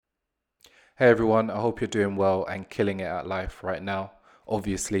Hey everyone, I hope you're doing well and killing it at life right now.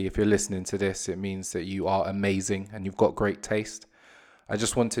 Obviously, if you're listening to this, it means that you are amazing and you've got great taste. I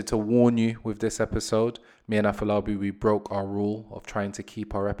just wanted to warn you with this episode. Me and Afalabi, we broke our rule of trying to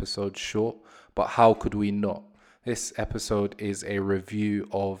keep our episodes short, but how could we not? This episode is a review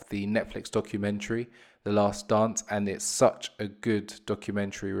of the Netflix documentary, The Last Dance, and it's such a good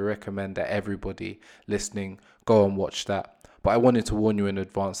documentary. We recommend that everybody listening go and watch that. But I wanted to warn you in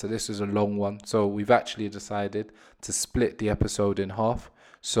advance that this is a long one. So we've actually decided to split the episode in half.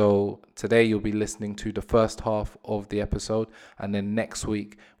 So today you'll be listening to the first half of the episode, and then next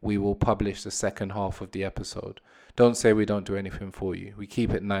week we will publish the second half of the episode. Don't say we don't do anything for you. We keep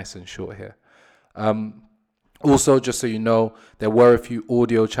it nice and short here. Also, just so you know, there were a few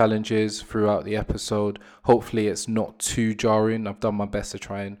audio challenges throughout the episode. Hopefully, it's not too jarring. I've done my best to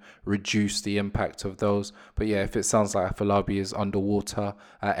try and reduce the impact of those. But yeah, if it sounds like Afolabi is underwater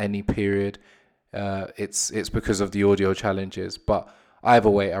at any period, it's because of the audio challenges. But either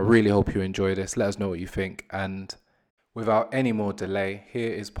way, I really hope you enjoy this. Let us know what you think. And without any more delay,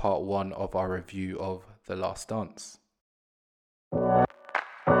 here is part one of our review of The Last Dance.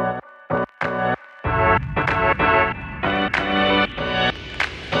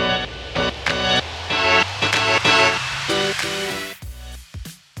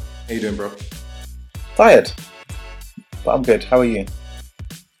 How you doing, bro? Tired, but I'm good. How are you?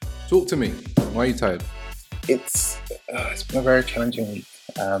 Talk to me. Why are you tired? It's been a very challenging week.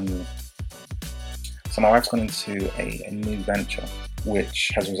 So my wife's gone into a new venture,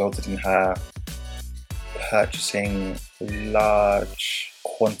 which has resulted in her purchasing large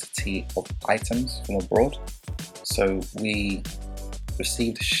quantity of items from abroad. So we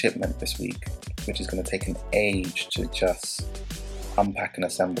received a shipment this week, which is going to take an age to just unpack and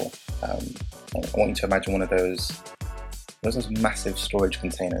assemble. I want you to imagine one of those massive storage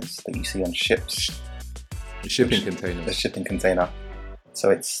containers that you see on ships. Shipping containers. The shipping container. So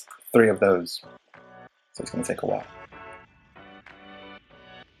it's 3 of those. So it's going to take a while.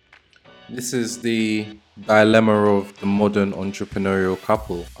 This is the dilemma of the modern entrepreneurial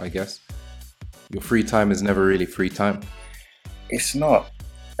couple, I guess. Your free time is never really free time. It's not,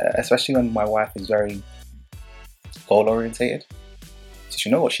 especially when my wife is very goal orientated. So she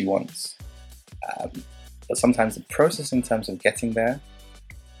knows what she wants. But sometimes the process in terms of getting there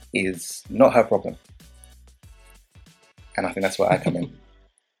is not her problem. And I think that's where I come in.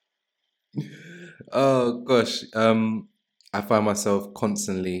 Oh gosh, I find myself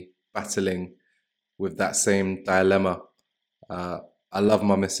constantly battling with that same dilemma. I love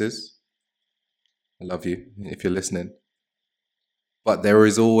my missus. I love you if you're listening. But there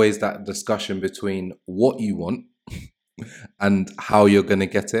is always that discussion between what you want and how you're going to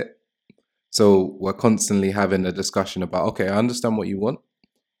get it. So we're constantly having a discussion about, okay, I understand what you want.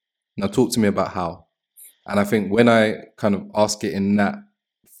 Now talk to me about how. And I think when I kind of ask it in that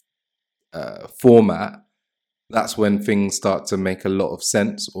format, that's when things start to make a lot of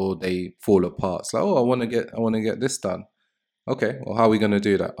sense or they fall apart. It's like, oh, I want to get this done. Okay, well, how are we going to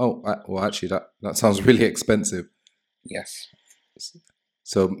do that? Oh, well, actually, that sounds really expensive. Yes.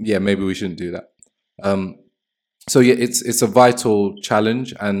 So yeah, maybe we shouldn't do that. So yeah, it's a vital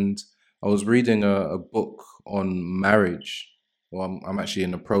challenge, and I was reading a book on marriage. Well, I'm actually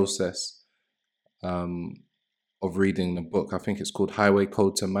in the process of reading the book. I think it's called Highway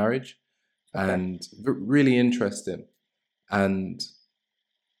Code to Marriage, and really interesting. And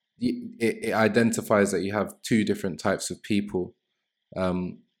it identifies that you have 2 different types of people,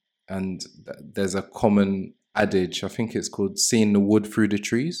 and there's a common adage. I think it's called "seeing the wood through the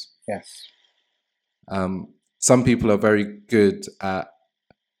trees." Yes. Some people are very good at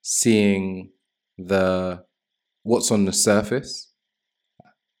seeing what's on the surface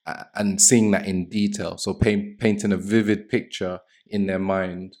and seeing that in detail. So painting a vivid picture in their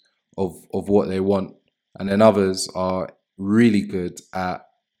mind of what they want. And then others are really good at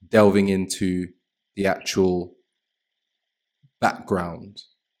delving into the actual background.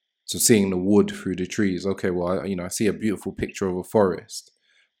 So seeing the wood through the trees. Okay, well, I see a beautiful picture of a forest,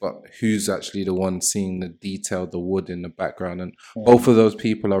 but who's actually the one seeing the detail, the wood in the background? And both of those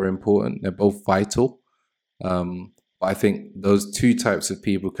people are important. They're both vital. But I think those 2 types of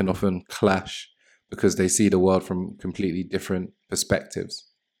people can often clash because they see the world from completely different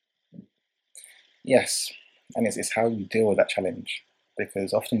perspectives. Yes. And it's how you deal with that challenge,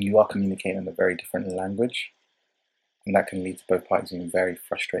 because often you are communicating in a very different language, and that can lead to both parties being very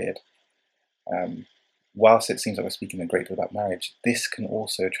frustrated. Whilst it seems like we're speaking a great deal about marriage, this can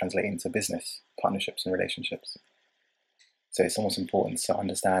also translate into business, partnerships, and relationships. So it's almost important to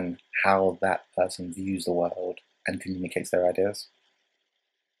understand how that person views the world and communicates their ideas.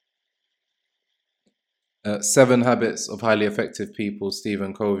 Seven Habits of Highly Effective People,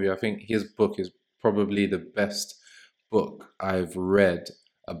 Stephen Covey. I think his book is probably the best book I've read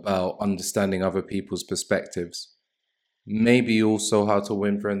about understanding other people's perspectives. Maybe also How to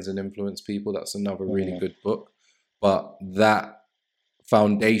Win Friends and Influence People. That's another really good book. But that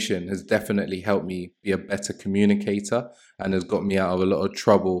foundation has definitely helped me be a better communicator and has got me out of a lot of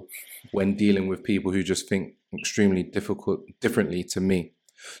trouble when dealing with people who just think extremely differently to me.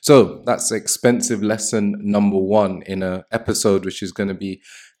 So that's expensive lesson number 1 in an episode which is going to be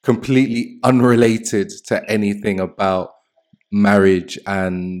completely unrelated to anything about marriage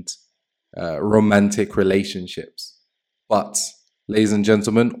and romantic relationships. But, ladies and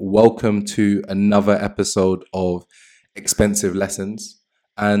gentlemen, welcome to another episode of Expensive Lessons.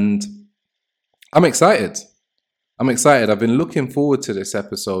 And I'm excited. I've been looking forward to this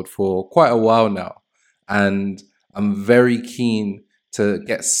episode for quite a while now. And I'm very keen to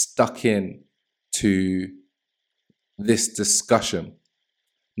get stuck in to this discussion.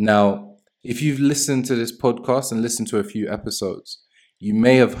 Now, if you've listened to this podcast and listened to a few episodes, you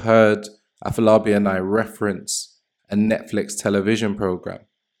may have heard Afolabi and I reference a Netflix television program.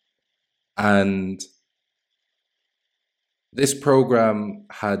 And this program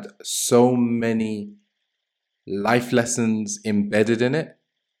had so many life lessons embedded in it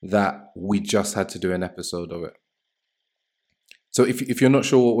that we just had to do an episode of it. So if you're not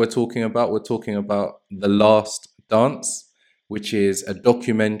sure what we're talking about The Last Dance, which is a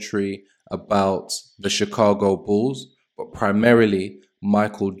documentary about the Chicago Bulls, but primarily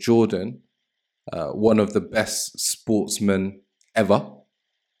Michael Jordan, one of the best sportsmen ever,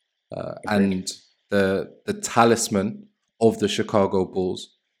 and the talisman of the Chicago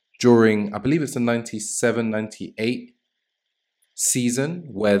Bulls during, I believe it's the 97-98 season,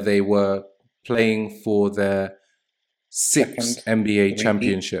 where they were playing for their sixth NBA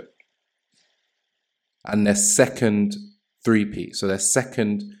championship and their second three-peat, so their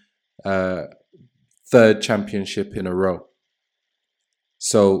third championship in a row.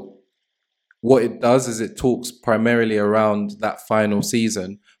 So what it does is it talks primarily around that final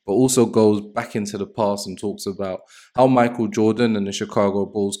season, but also goes back into the past and talks about how Michael Jordan and the Chicago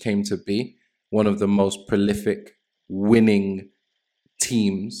Bulls came to be one of the most prolific winning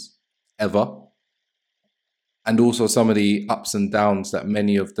teams ever. And also some of the ups and downs that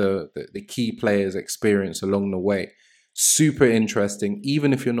many of the key players experience along the way. Super interesting.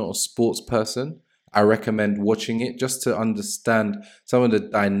 Even if you're not a sports person, I recommend watching it just to understand some of the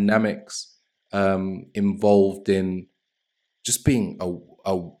dynamics involved in just being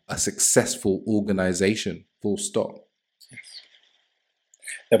a successful organization, full stop. Yes.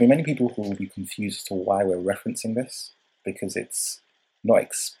 There'll be many people who will be confused as to why we're referencing this, because it's not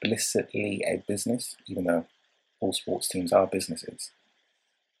explicitly a business, even though all sports teams are businesses.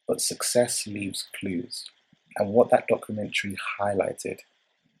 But success leaves clues. And what that documentary highlighted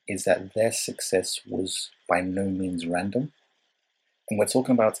is that their success was by no means random. And we're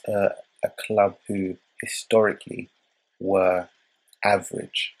talking about a club who historically were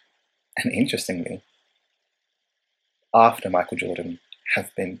average. And interestingly, after Michael Jordan, have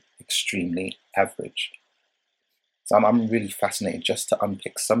been extremely average. So I'm really fascinated just to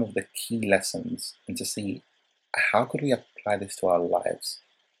unpick some of the key lessons and to see how could we apply this to our lives,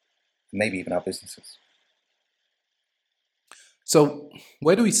 maybe even our businesses. So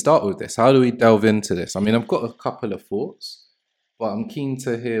where do we start with this? How do we delve into this? I mean, I've got a couple of thoughts, but I'm keen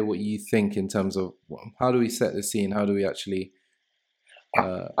to hear what you think in terms of how do we set the scene? How do we actually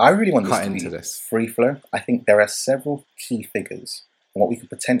I really want cut this to into be this? free flow. I think there are several key figures and what we could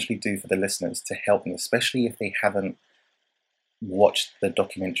potentially do for the listeners to help them, especially if they haven't watched the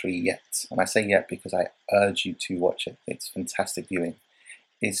documentary yet. And I say yet because I urge you to watch it. It's fantastic viewing.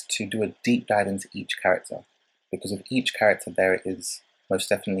 Is to do a deep dive into each character. Because of each character, there is most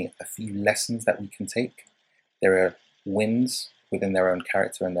definitely a few lessons that we can take. There are wins within their own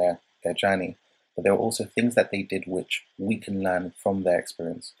character and their journey, but there are also things that they did which we can learn from their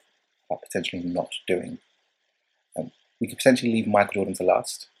experience, but potentially not doing. We could potentially leave Michael Jordan to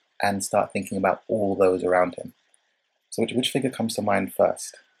last and start thinking about all those around him. So which figure comes to mind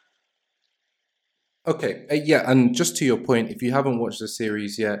first? Okay, yeah, and just to your point, if you haven't watched the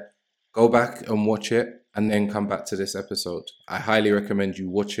series yet, go back and watch it and then come back to this episode. I highly recommend you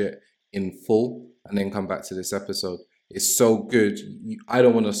watch it in full and then come back to this episode. It's so good. I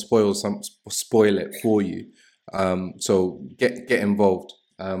don't want to spoil it for you. So get involved.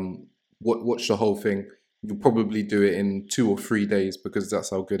 Watch the whole thing. You'll probably do it in 2 or 3 days because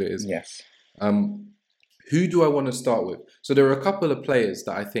that's how good it is. Yes. Who do I want to start with? So there are a couple of players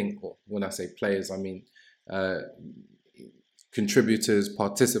that I think, well, when I say players, I mean contributors,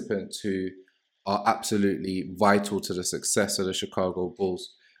 participants who are absolutely vital to the success of the Chicago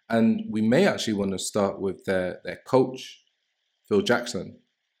Bulls. And we may actually want to start with their coach, Phil Jackson.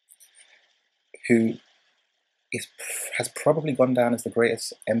 Who has probably gone down as the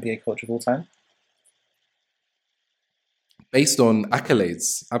greatest NBA coach of all time. Based on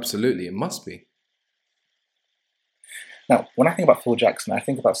accolades, absolutely, it must be. Now, when I think about Phil Jackson, I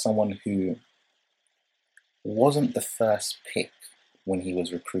think about someone who wasn't the first pick when he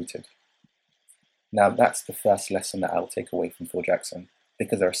was recruited. Now, that's the first lesson that I'll take away from Phil Jackson,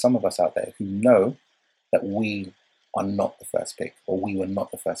 because there are some of us out there who know that we are not the first pick, or we were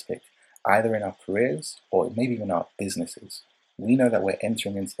not the first pick, either in our careers or maybe even our businesses. We know that we're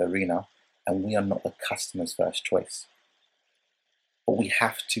entering into the arena and we are not the customer's first choice. But we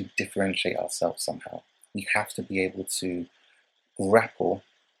have to differentiate ourselves somehow. We have to be able to grapple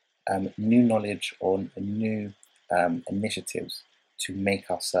new knowledge or new initiatives to make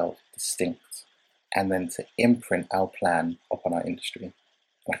ourselves distinct, and then to imprint our plan upon our industry.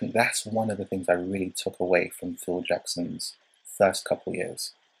 And I think that's one of the things I really took away from Phil Jackson's first couple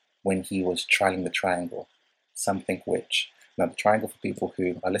years when he was trialing the triangle, something which, now the triangle, for people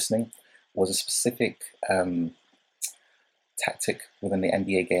who are listening, was a specific tactic within the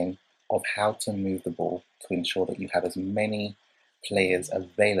NBA game of how to move the ball to ensure that you have as many players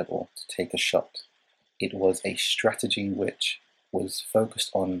available to take a shot. It was a strategy which was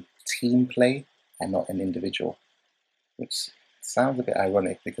focused on team play and not an individual, which sounds a bit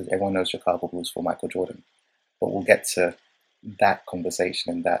ironic because everyone knows Chicago Bulls for Michael Jordan. But we'll get to that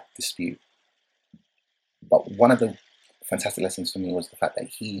conversation and that dispute. But one of the fantastic lessons for me was the fact that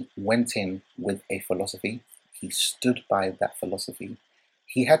he went in with a philosophy. He stood by that philosophy.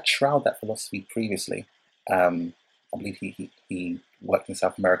 He had trialed that philosophy previously. I believe he worked in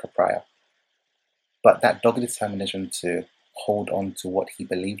South America prior. But that dogged determination to hold on to what he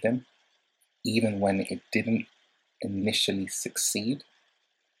believed in, even when it didn't initially succeed,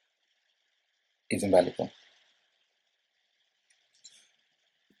 is invaluable.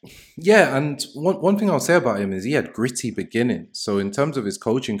 Yeah, and one thing I'll say about him is he had gritty beginnings. So in terms of his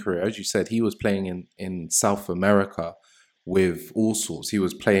coaching career, as you said, he was playing in South America with all sorts. He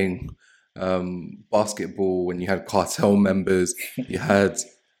was playing basketball when you had cartel members. You had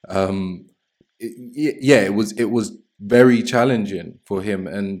it was very challenging for him,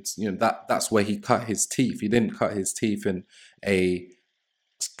 and that's where he cut his teeth. He didn't cut his teeth in a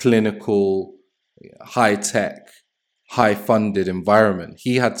clinical, high-tech, high-funded environment.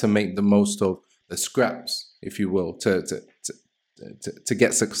 He had to make the most of the scraps, if you will, to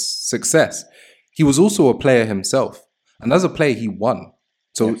get success. He was also a player himself, and as a player, he won.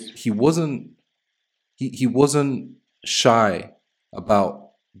 So yes. he wasn't shy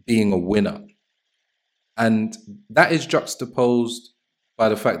about being a winner, and that is juxtaposed by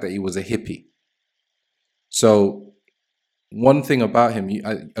the fact that he was a hippie. So one thing about him,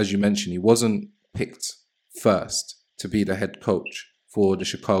 as you mentioned, he wasn't picked first to be the head coach for the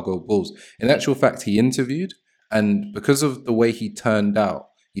Chicago Bulls. In actual fact, he interviewed, and because of the way he turned out,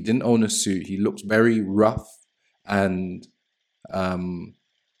 he didn't own a suit. He looked very rough and, I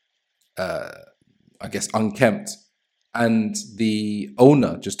guess, unkempt. And the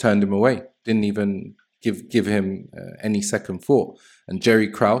owner just turned him away, didn't even give him any second thought. And Jerry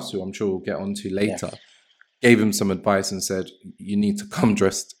Krause, who I'm sure we'll get onto later, yes, gave him some advice and said, you need to come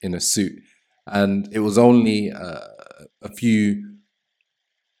dressed in a suit. And it was only a few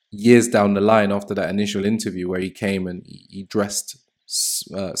years down the line after that initial interview where he came and he dressed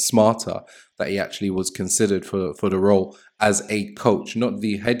smarter that he actually was considered for the role as a coach, not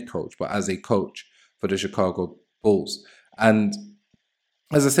the head coach, but as a coach for the Chicago Bulls. And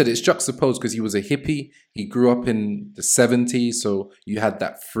as I said, it's juxtaposed because he was a hippie. He grew up in the 70s, so you had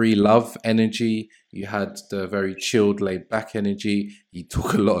that free love energy. You had the very chilled, laid-back energy. He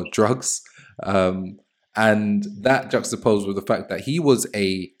took a lot of drugs. And that juxtaposed with the fact that he was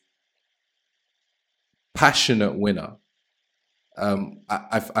a passionate winner,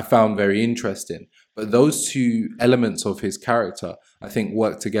 I found very interesting. But those two elements of his character, I think,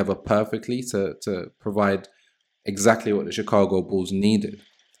 worked together perfectly to provide exactly what the Chicago Bulls needed.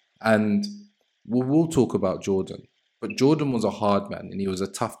 And we'll talk about Jordan. But Jordan was a hard man and he was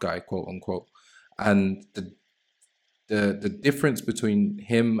a tough guy, quote unquote. And the difference between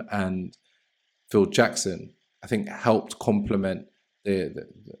him and Phil Jackson, I think, helped complement the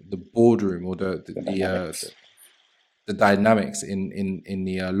boardroom or the dynamics in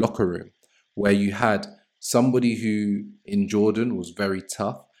the locker room, where you had somebody who in Jordan was very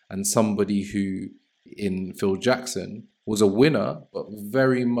tough and somebody who in Phil Jackson was a winner, but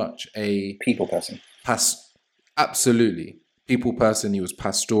very much a people person. Absolutely. people person. He was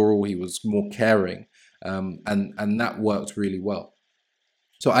pastoral. He was more caring, and that worked really well.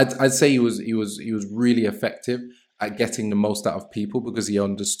 So I'd say he was really effective at getting the most out of people because he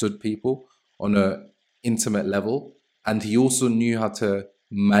understood people on a intimate level, and he also knew how to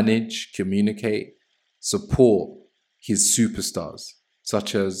manage, communicate, support his superstars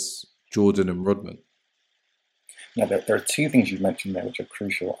such as Jordan and Rodman. Now, there are two things you mentioned there which are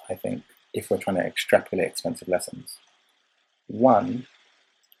crucial, I think, if we're trying to extrapolate expensive lessons. One,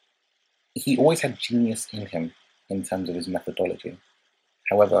 he always had genius in him in terms of his methodology.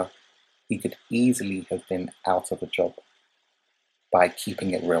 However, he could easily have been out of a job by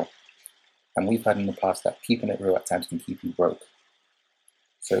keeping it real. And we've heard in the past that keeping it real at times can keep you broke.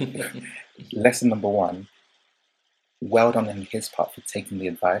 So, lesson number one, well done on his part for taking the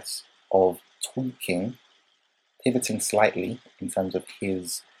advice of tweaking, pivoting slightly in terms of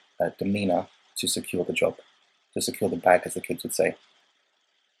his demeanor to secure the job, to secure the bag, as the kids would say.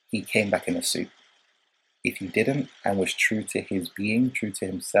 He came back in a suit. If he didn't and was true to his being, true to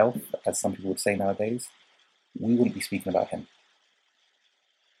himself, as some people would say nowadays, we wouldn't be speaking about him.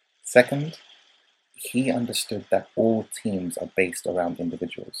 Second, he understood that all teams are based around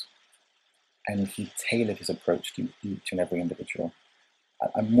individuals, and he tailored his approach to each and every individual.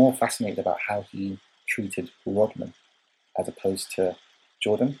 I'm more fascinated about how he treated Rodman as opposed to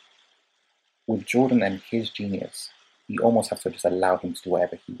Jordan. With Jordan and his genius, you almost have to just allow him to do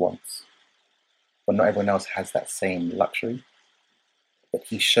whatever he wants. But not everyone else has that same luxury. But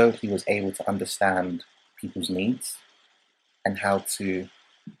he showed he was able to understand people's needs and how to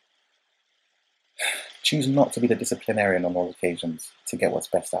choose not to be the disciplinarian on all occasions to get what's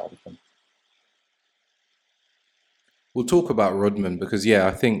best out of them. We'll talk about Rodman because,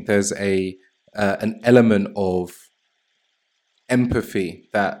 I think there's an element of empathy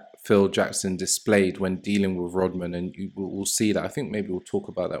that Phil Jackson displayed when dealing with Rodman, and we'll see that. I think maybe we'll talk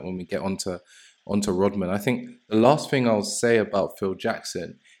about that when we get onto Rodman. I think the last thing I'll say about Phil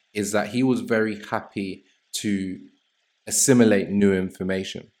Jackson is that he was very happy to assimilate new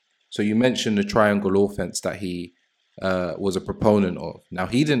information. So you mentioned the triangle offense that he was a proponent of. Now,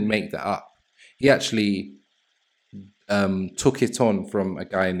 he didn't make that up. He actually took it on from a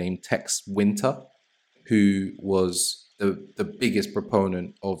guy named Tex Winter, who was the biggest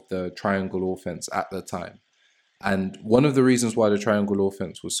proponent of the triangle offense at the time. And one of the reasons why the triangle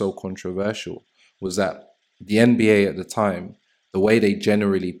offense was so controversial was that the NBA at the time, the way they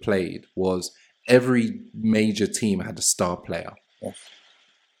generally played was every major team had a star player. Yes.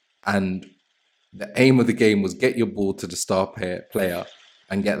 And the aim of the game was get your ball to the star player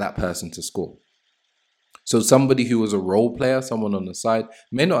and get that person to score. So somebody who was a role player, someone on the side,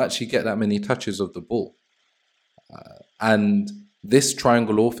 may not actually get that many touches of the ball. And this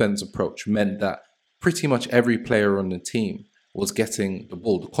triangle offense approach meant that pretty much every player on the team was getting the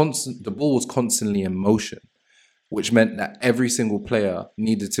ball. The ball was constantly in motion, which meant that every single player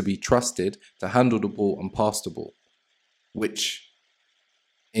needed to be trusted to handle the ball and pass the ball, which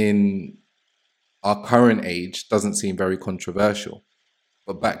in our current age doesn't seem very controversial.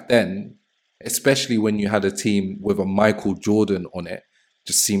 But back then, especially when you had a team with a Michael Jordan on it,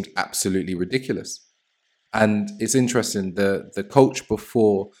 just seemed absolutely ridiculous. And it's interesting, the coach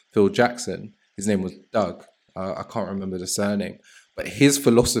before Phil Jackson, his name was Doug. I can't remember the surname. But his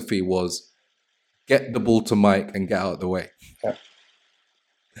philosophy was get the ball to Mike and get out of the way. Yeah.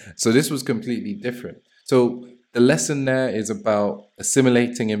 So this was completely different. So the lesson there is about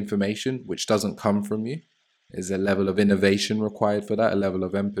assimilating information, which doesn't come from you. There's a level of innovation required for that, a level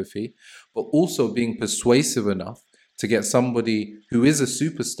of empathy, but also being persuasive enough to get somebody who is a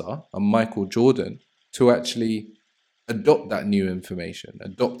superstar, a Michael Jordan, to actually adopt that new information,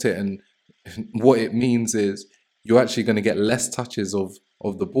 adopt it. And what it means is you're actually going to get less touches of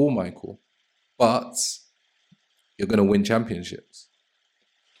the ball, Michael, but you're going to win championships.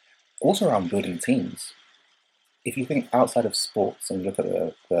 Also around building teams. If you think outside of sports and look at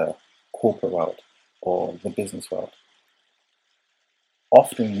the corporate world or the business world,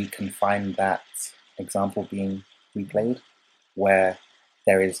 often we can find that example being replayed where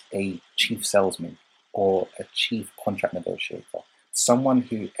there is a chief salesman or a chief contract negotiator, someone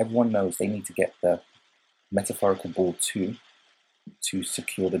who everyone knows they need to get the metaphorical ball to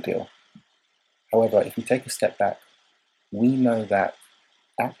secure the deal. However, if we take a step back, we know that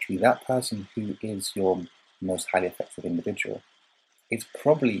actually that person who is your most highly effective individual is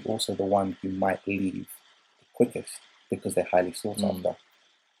probably also the one who might leave the quickest because they're highly sought after.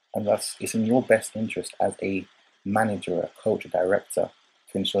 And thus, it's in your best interest as a manager, a coach, a director,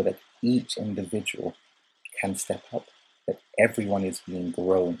 to ensure that each individual can step up, that everyone is being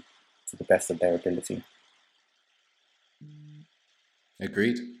grown to the best of their ability.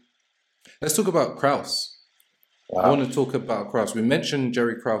 Agreed. Let's talk about Kraus. I Wow. want to talk about Kraus. We mentioned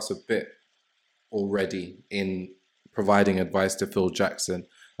Jerry Kraus a bit already in providing advice to Phil Jackson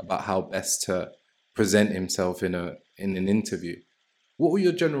about how best to present himself in an interview. What were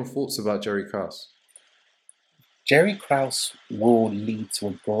your general thoughts about Jerry Kraus? Jerry Krause will lead to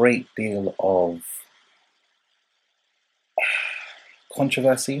a great deal of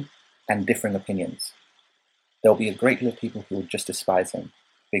controversy and differing opinions. There'll be a great deal of people who will just despise him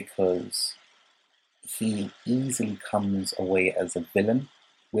because he easily comes away as a villain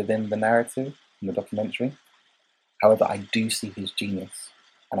within the narrative in the documentary. However, I do see his genius,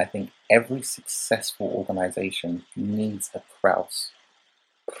 and I think every successful organization needs a Krause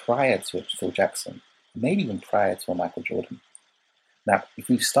prior to a Phil Jackson, maybe even prior to a Michael Jordan. Now, if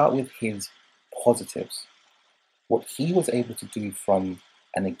we start with his positives, what he was able to do from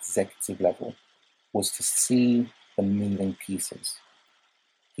an executive level was to see the moving pieces.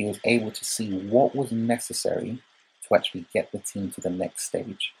 He was able to see what was necessary to actually get the team to the next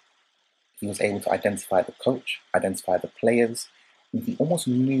stage. He was able to identify the coach, identify the players, and he almost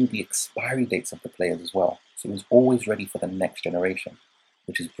knew the expiry dates of the players as well. So he was always ready for the next generation,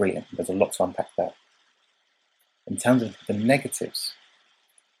 which is brilliant. There's a lot to unpack there. In terms of the negatives,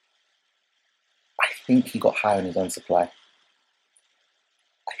 I think he got high on his own supply.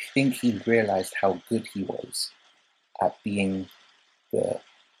 I think he realized how good he was at being the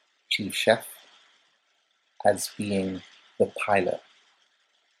chief chef, as being the pilot,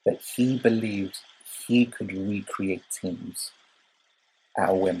 that he believed he could recreate teams at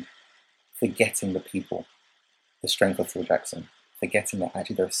a whim, forgetting the people, the strength of Phil Jackson, forgetting that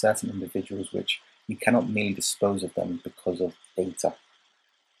actually there are certain individuals which you cannot merely dispose of them because of data.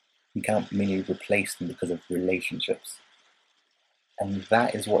 You cannot merely replace them because of relationships. And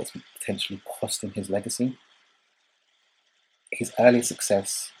that is what is potentially costing his legacy. His early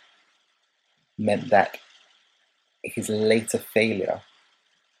success meant that his later failure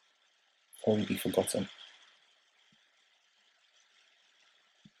will probably be forgotten.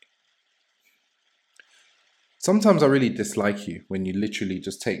 Sometimes I really dislike you when you literally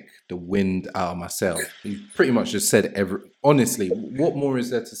just take the wind out of my sail. You pretty much just said honestly, what more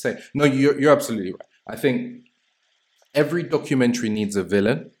is there to say? No, you're absolutely right. I think every documentary needs a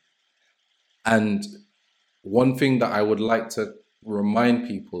villain. And one thing that I would like to remind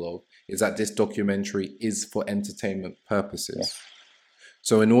people of is that this documentary is for entertainment purposes. Yes.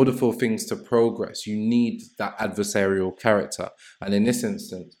 So in order for things to progress, you need that adversarial character. And in this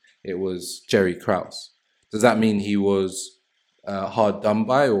instance, it was Jerry Krause. Does that mean he was hard done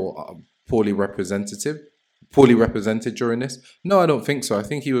by or poorly represented during this? No, I don't think so. I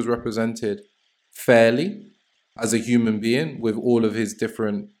think he was represented fairly as a human being with all of his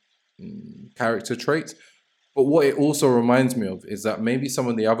different character traits. But what it also reminds me of is that maybe some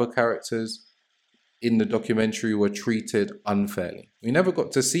of the other characters in the documentary were treated unfairly. We never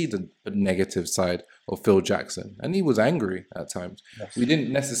got to see the negative side of Phil Jackson, and he was angry at times. Yes. We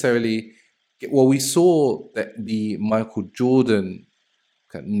didn't necessarily we saw the Michael Jordan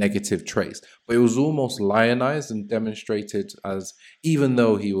negative traits, but it was almost lionized and demonstrated as, even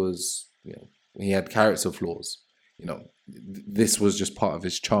though he was, he had character flaws, this was just part of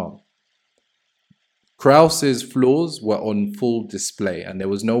his charm. Krause's flaws were on full display, and there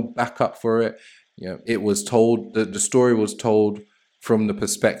was no backup for it. It was told, the story was told from the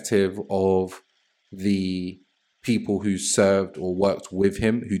perspective of the people who served or worked with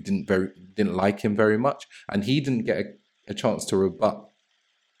him, who didn't like him very much, and he didn't get a chance to rebut.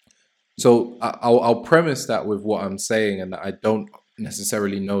 So I'll premise that with what I'm saying, and that I don't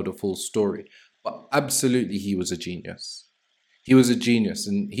necessarily know the full story, but absolutely he was a genius. He was a genius,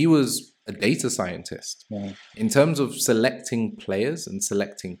 and he was a data scientist. Yeah. In terms of selecting players and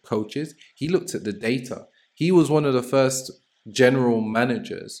selecting coaches, he looked at the data. He was one of the first general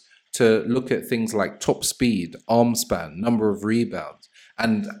managers to look at things like top speed, arm span, number of rebounds,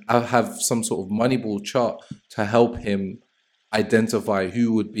 and have some sort of Moneyball chart to help him identify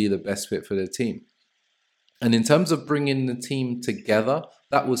who would be the best fit for the team. And in terms of bringing the team together,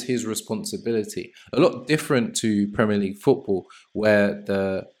 that was his responsibility. A lot different to Premier League football, where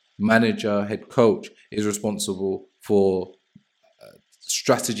the manager, head coach is responsible for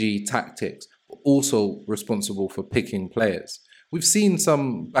strategy, tactics, but also responsible for picking players. We've seen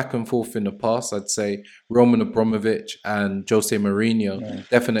some back and forth in the past. I'd say Roman Abramovich and Jose Mourinho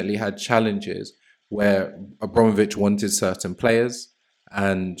definitely had challenges where Abramovich wanted certain players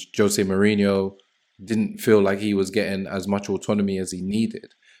and Jose Mourinho didn't feel like he was getting as much autonomy as he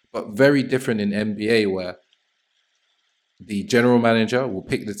needed. But very different in NBA, where the general manager will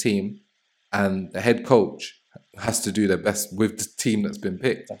pick the team and the head coach has to do their best with the team that's been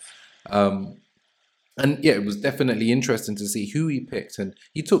picked. Yes. And yeah, it was definitely interesting to see who he picked, and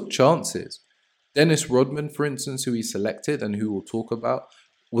he took chances. Dennis Rodman, for instance, who he selected and who we'll talk about,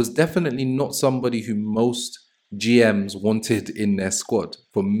 was definitely not somebody who most GMs wanted in their squad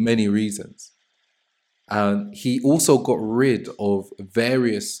for many reasons. And he also got rid of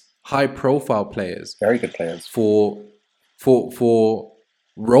various high-profile players Very good players. for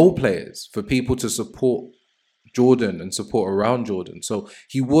role players, for people to support Jordan and support around Jordan. So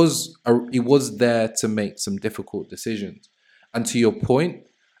he was there to make some difficult decisions. And to your point,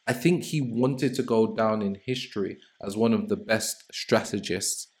 I think he wanted to go down in history as one of the best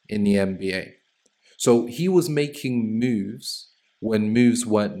strategists in the NBA. So he was making moves when moves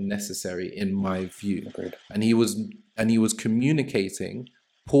weren't necessary, in my view. Agreed. And he was communicating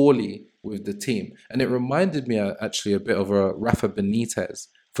poorly with the team. And it reminded me actually a bit of a Rafa Benitez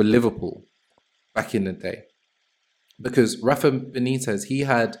for Liverpool back in the day. Because Rafa Benitez, he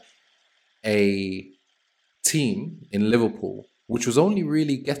had a team in Liverpool which was only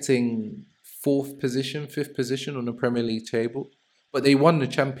really getting fifth position on the Premier League table, but they won the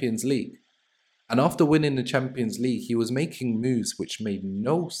Champions League. And after winning the Champions League, he was making moves which made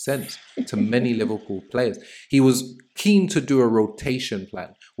no sense to many Liverpool players. He was keen to do a rotation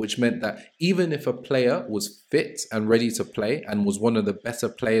plan, which meant that even if a player was fit and ready to play and was one of the better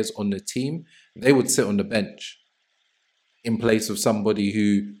players on the team, they would sit on the bench in place of somebody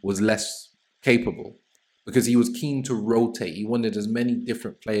who was less capable, because he was keen to rotate. He wanted as many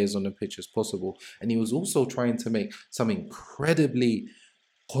different players on the pitch as possible. And he was also trying to make some incredibly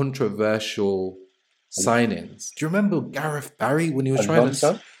controversial signings. Do you remember Gareth Barry when he was trying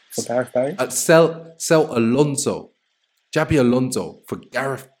to for Gareth Barry? sell Alonso, Jabi Alonso for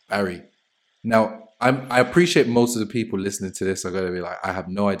Gareth Barry? Now, I appreciate most of the people listening to this are going to be like, I have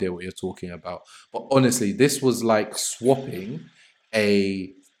no idea what you're talking about. But honestly, this was like swapping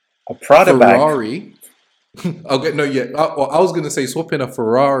a Prada Ferrari. Okay, no, yeah. I was going to say swapping a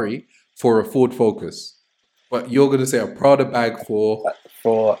Ferrari for a Ford Focus. But you're going to say a Prada bag for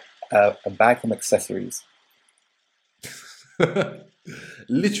a bag from accessories.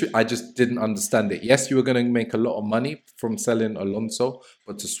 Literally, I just didn't understand it. Yes, you were going to make a lot of money from selling Alonso,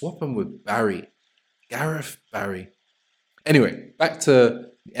 but to swap him with Gareth Barry. Anyway, back to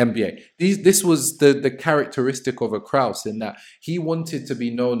the NBA. This was the characteristic of a Krause, in that he wanted to be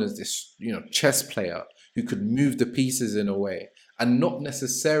known as this, chess player who could move the pieces in a way and not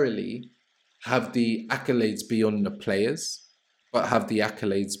necessarily have the accolades be on the players, but have the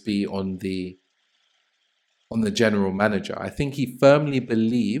accolades be on the general manager. I think he firmly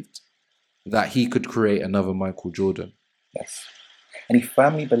believed that he could create another Michael Jordan. Yes. And he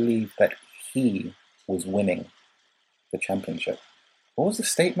firmly believed that he was winning the championship. What was the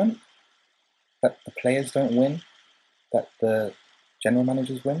statement? That the players don't win? That the general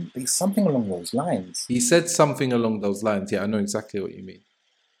managers win? There's something along those lines. He said something along those lines. Yeah, I know exactly what you mean.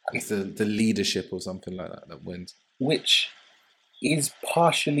 It's the leadership or something like that wins. Which is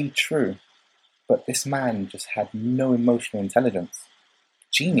partially true. But this man just had no emotional intelligence.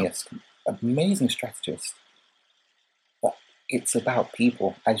 Genius, amazing strategist. But it's about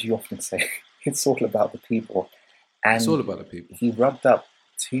people, as you often say. It's all about the people. And it's all about the people. He rubbed up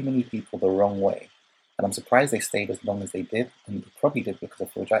too many people the wrong way. And I'm surprised they stayed as long as they did. And they probably did because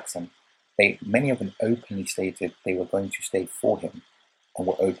of Phil Jackson. Many of them openly stated they were going to stay for him and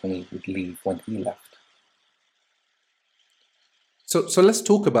were openly would leave when he left. So let's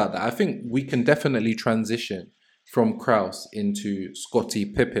talk about that. I think we can definitely transition from Krause into Scottie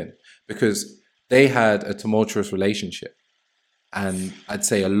Pippen, because they had a tumultuous relationship. And I'd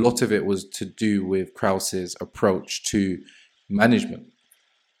say a lot of it was to do with Krause's approach to management.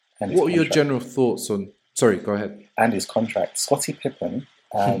 What are your general thoughts on... Sorry, go ahead. And his contract. Scottie Pippen.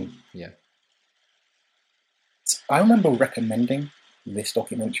 Yeah. I remember recommending this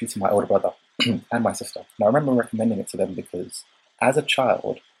documentary to my older brother and my sister. And I remember recommending it to them because as a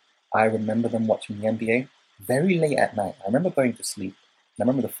child, I remember them watching the NBA very late at night. I remember going to sleep. And I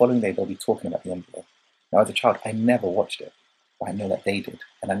remember the following day they'll be talking about the NBA. Now, as a child, I never watched it. But I know that they did.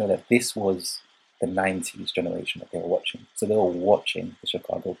 And I know that this was the 90s generation that they were watching. So they were watching the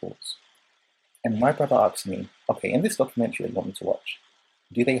Chicago Bulls. And my brother asked me, okay, in this documentary that you want me to watch,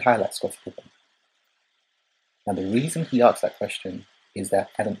 do they highlight Scottie Pippen? Now, the reason he asked that question is that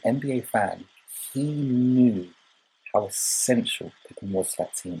as an NBA fan, he knew how essential Pippen was to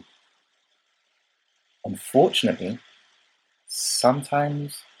that team. Unfortunately,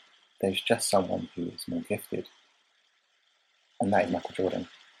 sometimes there's just someone who is more gifted, and that is Michael Jordan.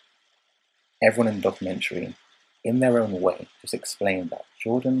 Everyone in the documentary, in their own way, just explained that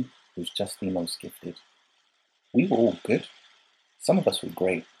Jordan was just the most gifted. we were all good. Some of us were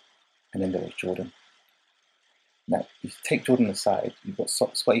great, and then there was Jordan. Now, if you take Jordan aside, you've got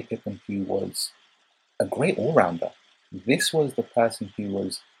Scottie Pippen, who was a great all-rounder. This was the person who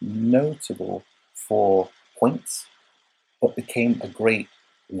was notable for points, but became a great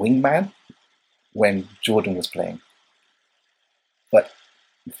wingman when Jordan was playing. But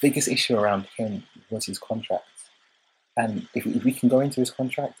the biggest issue around him was his contract. And if we can go into his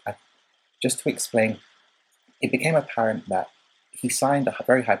contract, just to explain, it became apparent that he signed a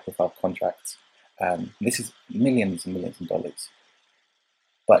very high-profile contract. This is millions and millions of dollars.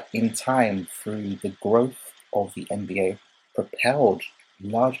 But in time, through the growth of the NBA, propelled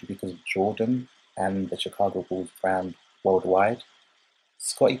largely because of Jordan and the Chicago Bulls brand worldwide,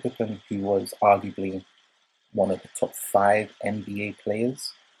 Scottie Pippen, who was arguably one of the top 5 NBA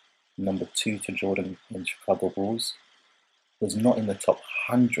players, number 2 to Jordan in Chicago Bulls, was not in the top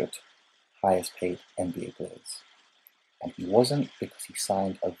 100 highest paid NBA players. And he wasn't because he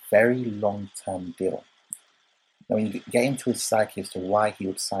signed a very long-term deal. Now, when you get into his psyche as to why he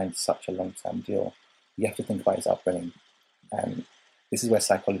would sign such a long-term deal, you have to think about his upbringing. And this is where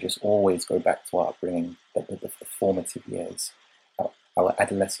psychologists always go back to our upbringing, the formative years, our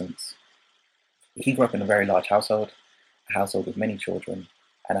adolescence. He grew up in a very large household, a household with many children,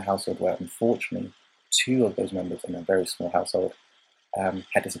 and a household where, unfortunately, 2 of those members in a very small household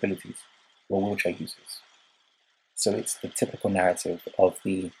had disabilities, were wheelchair users. So it's the typical narrative of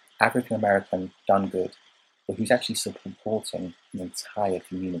the African American done good, but who's actually supporting an entire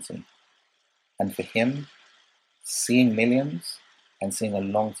community. And for him, seeing millions and seeing a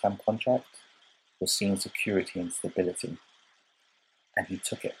long-term contract was seeing security and stability. And he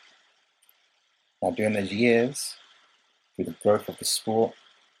took it. Now, during those years, through the growth of the sport,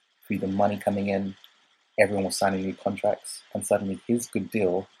 through the money coming in, everyone was signing new contracts, and suddenly his good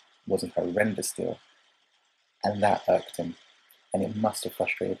deal was a horrendous deal. And that irked him, and it must have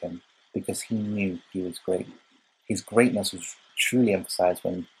frustrated him, because he knew he was great. His greatness was truly emphasized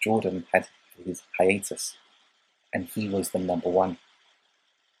when Jordan had his hiatus, and he was the number 1.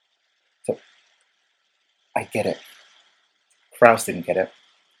 So, I get it. Krause didn't get it.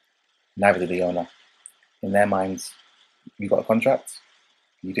 Neither did the owner. In their minds, you got a contract?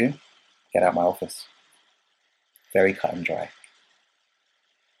 You do? Get out of my office. Very cut and dry.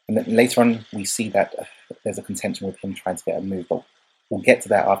 And then later on, we see that there's a contention with him trying to get a move, but we'll get to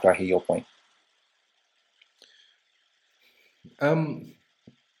that after I hear your point.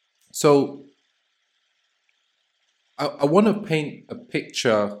 So I want to paint a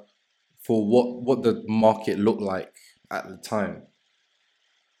picture for what the market looked like at the time.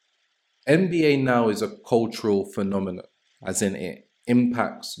 NBA now is a cultural phenomenon, as in it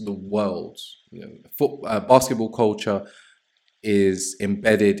impacts the world. Basketball culture is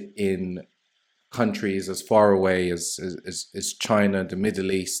embedded in countries as far away as China, the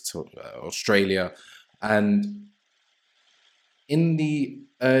Middle East, Australia. And in the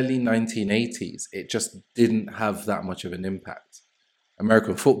early 1980s, it just didn't have that much of an impact.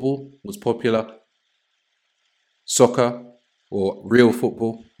 American football was popular. Soccer, or real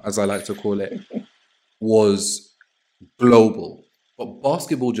football, as I like to call it, was global. But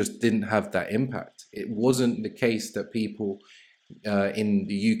basketball just didn't have that impact. It wasn't the case that people in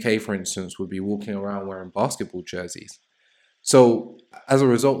the UK, for instance, would be walking around wearing basketball jerseys. So as a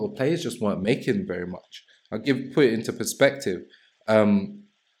result, the players just weren't making very much. I'll put it into perspective.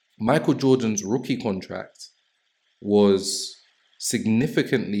 Michael Jordan's rookie contract was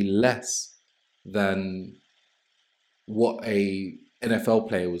significantly less than what a NFL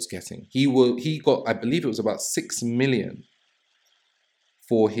player was getting. He got, I believe it was about $6 million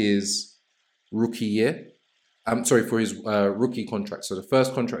for his rookie year. For his rookie contract. So the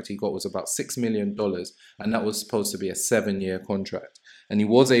first contract he got was about $6 million, and that was supposed to be a 7-year contract. And he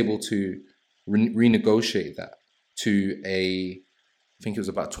was able to renegotiate that to I think it was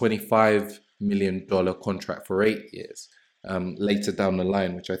about $25 million contract for 8 years later down the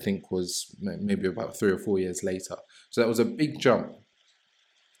line, which I think was maybe about 3 or 4 years later. So that was a big jump.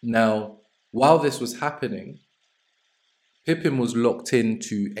 Now, while this was happening, Pippen was locked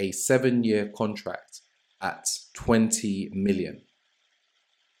into a 7-year contract at $20 million,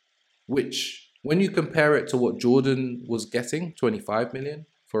 which, when you compare it to what Jordan was getting, $25 million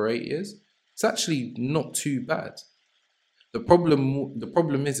for 8 years, it's actually not too bad. The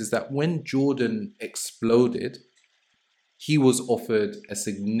problem is that when Jordan exploded, he was offered a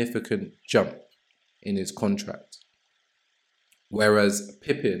significant jump in his contract, whereas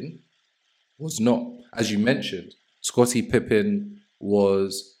Pippen was not. As you mentioned, Scottie Pippen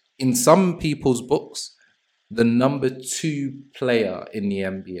was, in some people's books, the number 2 player in the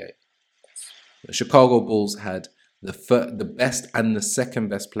NBA. The Chicago Bulls had the best and the second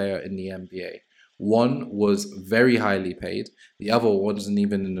best player in the NBA. One was very highly paid. The other wasn't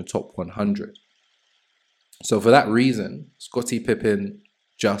even in the top 100. So for that reason, Scottie Pippen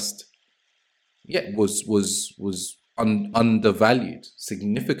just was undervalued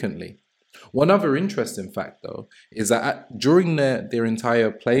significantly. One other interesting fact, though, is that during their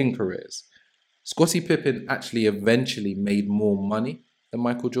entire playing careers, Scottie Pippen actually eventually made more money than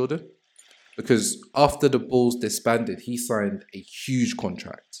Michael Jordan, because after the Bulls disbanded, he signed a huge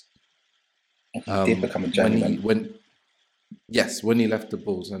contract. He did become a journeyman. When he left the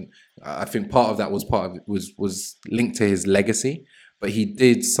Bulls, and I think part of that was linked to his legacy. But he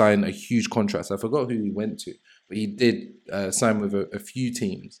did sign a huge contract. I forgot who he went to, but he did sign with a few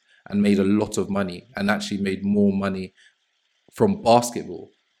teams and made a lot of money, and actually made more money from basketball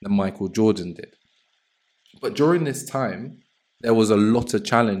than Michael Jordan did. But during this time, there was a lot of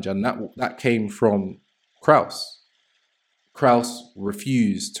challenge, and that came from Krause. Krause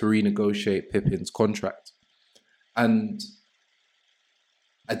refused to renegotiate Pippen's contract. And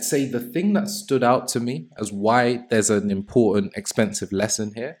I'd say the thing that stood out to me as why there's an important, expensive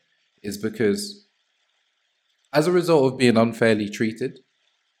lesson here is because as a result of being unfairly treated,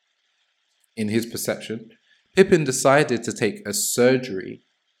 in his perception, Pippen decided to take a surgery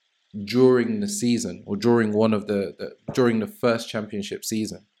during the season, or during during the first championship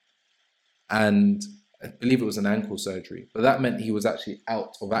season. And I believe it was an ankle surgery, but that meant he was actually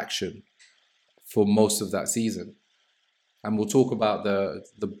out of action for most of that season. And we'll talk about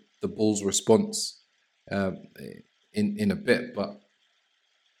the Bulls' response in a bit. But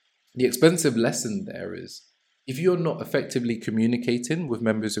the expensive lesson there is, if you're not effectively communicating with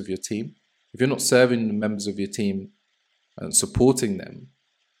members of your team, if you're not serving the members of your team and supporting them,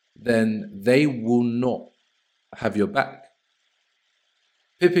 then they will not have your back.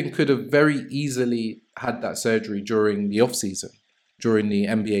 Pippen could have very easily had that surgery during the off-season, during the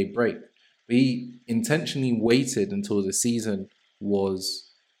NBA break. But he intentionally waited until the season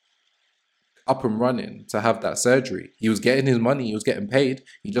was up and running to have that surgery. He was getting his money, he was getting paid,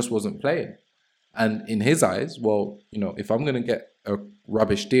 he just wasn't playing. And in his eyes, well, if I'm going to get a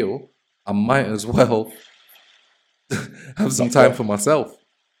rubbish deal, I might as well have some time for myself.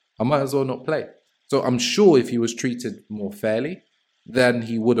 I might as well not play. So I'm sure if he was treated more fairly, then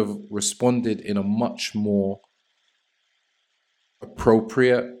he would have responded in a much more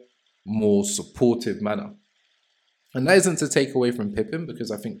appropriate, more supportive manner. And that isn't to take away from Pippen,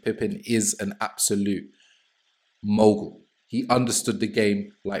 because I think Pippen is an absolute mogul. He understood the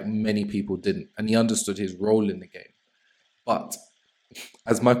game like many people didn't, and he understood his role in the game. But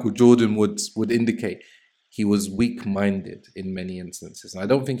as Michael Jordan would indicate, he was weak-minded in many instances. And I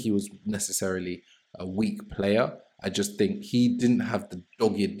don't think he was necessarily a weak player. I just think he didn't have the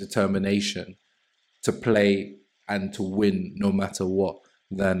dogged determination to play and to win no matter what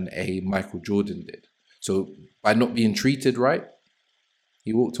than a Michael Jordan did. So by not being treated right,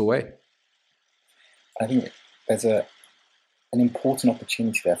 he walked away. I think there's an important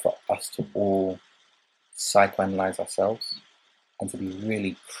opportunity there for us to all psychoanalyze ourselves and to be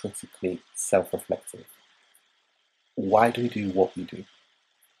really critically self-reflective. Why do we do what we do?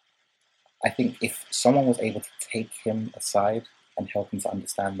 I think if someone was able to take him aside and help him to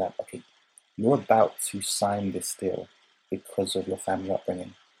understand that, okay, you're about to sign this deal because of your family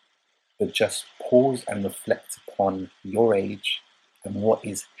upbringing, but just pause and reflect upon your age and what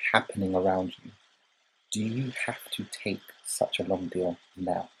is happening around you. Do you have to take such a long deal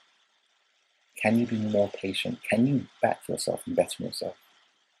now? Can you be more patient? Can you back yourself and better yourself?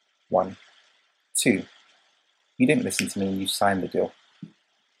 1. 2, you didn't listen to me and you signed the deal.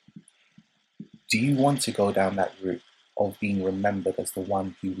 Do you want to go down that route of being remembered as the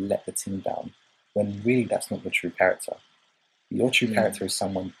one who let the team down, when really that's not your true character? Your true character is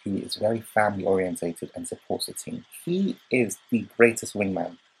someone who is very family orientated and supports the team. He is the greatest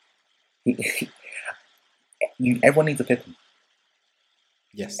wingman. Everyone needs a Pippen.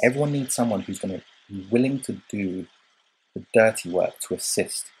 Yes. Everyone needs someone who's going to be willing to do the dirty work to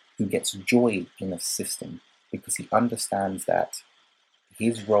assist, who gets joy in assisting, because he understands that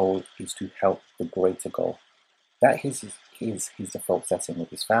his role is to help the greater goal. That is his default setting with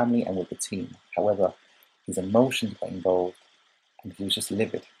his family and with the team. However, his emotions got involved, and he was just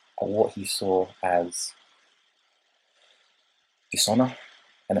livid at what he saw as dishonor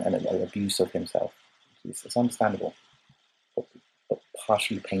and an abuse of himself. It's understandable, but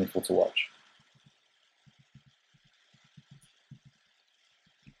partially painful to watch.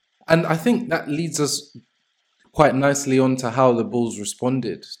 And I think that leads us quite nicely on to how the Bulls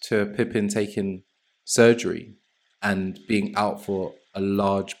responded to Pippen taking surgery and being out for a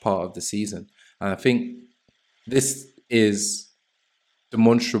large part of the season. And I think this is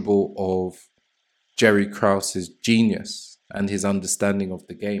demonstrable of Jerry Krause's genius and his understanding of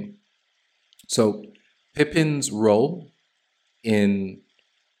the game. So Pippin's role in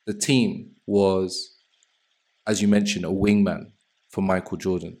the team was, as you mentioned, a wingman for Michael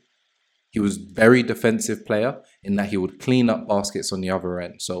Jordan. He was a very defensive player in that he would clean up baskets on the other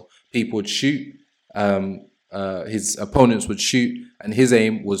end. So people would shoot, his opponents would shoot, and his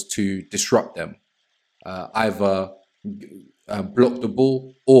aim was to disrupt them. Either block the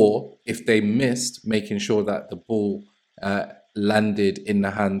ball, or if they missed, making sure that the ball landed in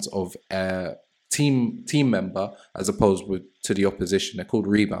the hands of a team member as opposed to the opposition. They're called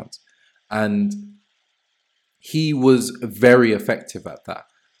rebounds. And he was very effective at that.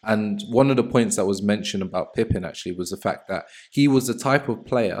 And one of the points that was mentioned about Pippen actually was the fact that he was the type of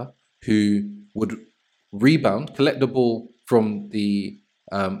player who would rebound, collect the ball from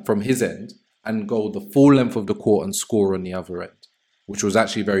his end, and go the full length of the court and score on the other end, which was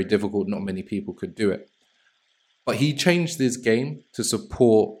actually very difficult. Not many people could do it. But he changed his game to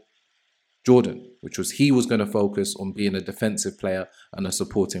support Jordan, which was he was going to focus on being a defensive player and a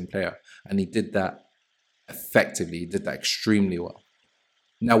supporting player. And he did that effectively. He did that extremely well.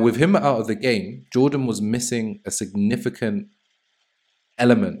 Now, with him out of the game, Jordan was missing a significant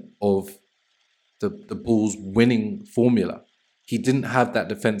element of the Bulls' winning formula. He didn't have that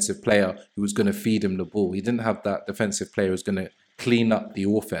defensive player who was going to feed him the ball. He didn't have that defensive player who was going to clean up the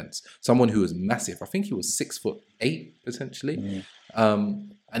offense. Someone who was massive. I think he was 6'8", potentially.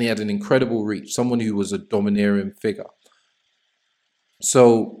 And he had an incredible reach. Someone who was a domineering figure.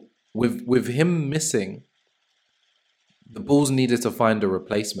 So with him missing, the Bulls needed to find a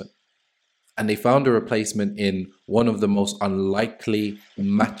replacement. And they found a replacement in one of the most unlikely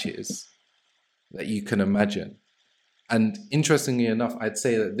matches that you can imagine. And interestingly enough, I'd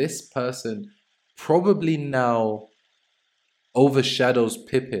say that this person probably now overshadows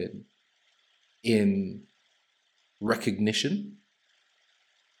Pippen in recognition.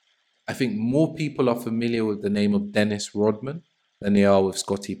 I think more people are familiar with the name of Dennis Rodman than they are with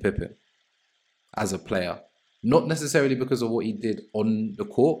Scottie Pippen as a player. Not necessarily because of what he did on the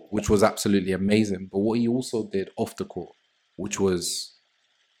court, which was absolutely amazing, but what he also did off the court, which was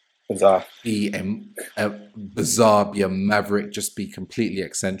bizarre. Be a maverick, just be completely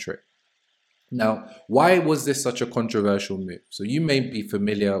eccentric. Now, why was this such a controversial move? So you may be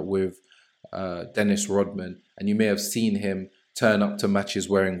familiar with Dennis Rodman, and you may have seen him turn up to matches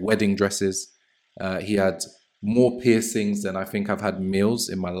wearing wedding dresses. He had more piercings than I think I've had meals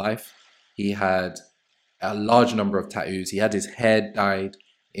in my life. He had a large number of tattoos. He had his hair dyed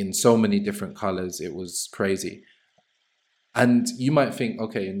in so many different colors. It was crazy. And you might think,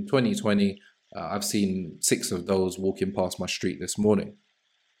 okay, in 2020, I've seen 6 of those walking past my street this morning.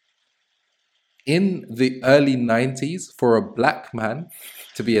 In the early 90s, for a black man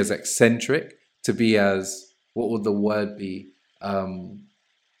to be as eccentric, to be as, what would the word be,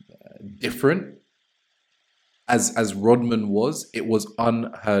 different, as Rodman was, it was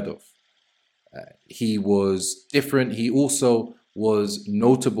unheard of. He was different. He also was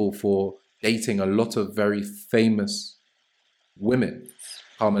notable for dating a lot of very famous women.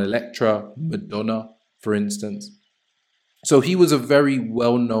 Carmen Electra, Madonna, for instance. So he was a very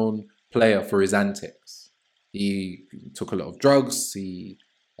well-known player for his antics. He took a lot of drugs. He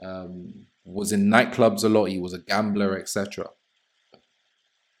was in nightclubs a lot. He was a gambler, etc.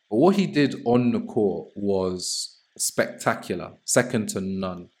 But what he did on the court was spectacular, second to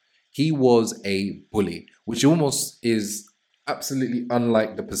none. He was a bully, which almost is absolutely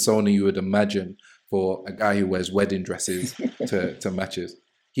unlike the persona you would imagine for a guy who wears wedding dresses to matches.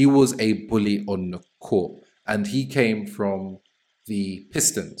 He was a bully on the court, and he came from the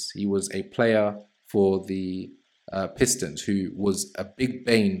Pistons. He was a player for the Pistons who was a big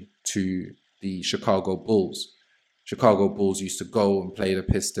bane to the Chicago Bulls. Chicago Bulls used to go and play the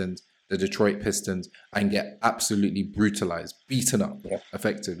Pistons, the Detroit Pistons, and get absolutely brutalized, beaten up,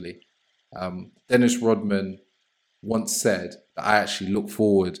 effectively. Dennis Rodman once said that I actually look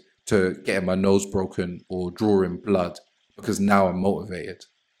forward to getting my nose broken or drawing blood because now I'm motivated.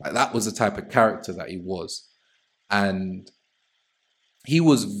 Like, that was the type of character that he was. And he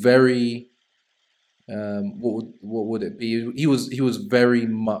was very, what would it be? He was very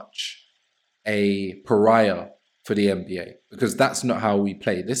much a pariah for the NBA because that's not how we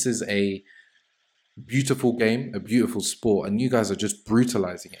play. This is a beautiful game, a beautiful sport, and you guys are just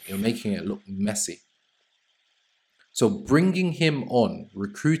brutalizing it. You're making it look messy. So bringing him on,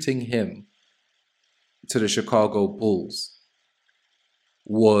 recruiting him to the Chicago Bulls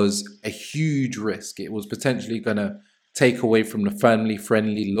was a huge risk. It was potentially going to take away from the family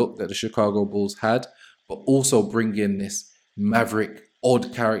friendly look that the Chicago Bulls had, but also bring in this maverick,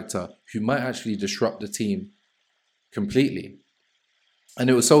 odd character who might actually disrupt the team completely. And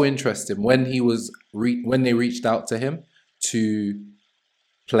it was so interesting when when they reached out to him to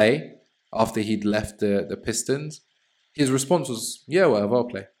play after he'd left the Pistons. His response was, "Yeah, whatever, I'll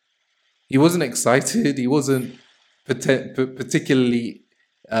play." He wasn't excited. He wasn't particularly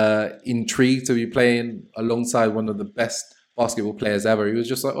intrigued to be playing alongside one of the best basketball players ever. He was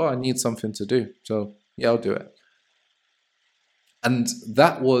just like, "Oh, I need something to do, so yeah, I'll do it." And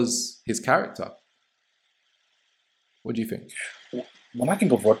that was his character. What do you think? When I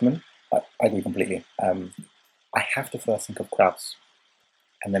think of Rodman, I agree completely. I have to first think of Krause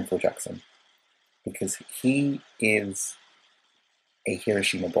and then Phil Jackson, because he is a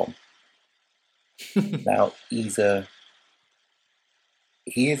Hiroshima bomb. Now, he is a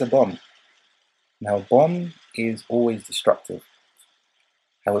bomb. Now, a bomb is always destructive.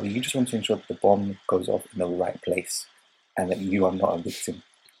 However, you just want to ensure that the bomb goes off in the right place and that you are not a victim.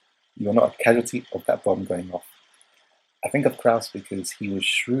 You are not a casualty of that bomb going off. I think of Krause because he was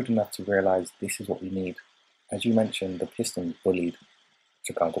shrewd enough to realize this is what we need. As you mentioned, the Pistons bullied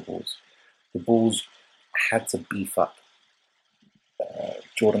Chicago Bulls. The Bulls had to beef up.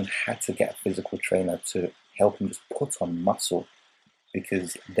 Jordan had to get a physical trainer to help him just put on muscle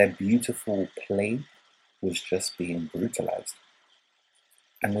because their beautiful play was just being brutalized.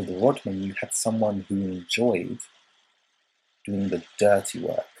 And with Rodman, you had someone who enjoyed doing the dirty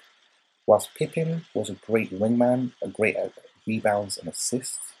work. Whilst Pippen was a great wingman, a great at rebounds and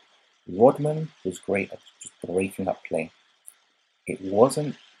assists, Rodman was great at just breaking up play. It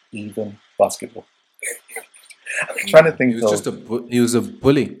wasn't even basketball. I'm trying to think. He was he was a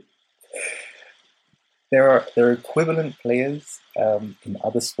bully. There are equivalent players in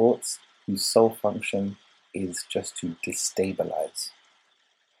other sports whose sole function is just to destabilize.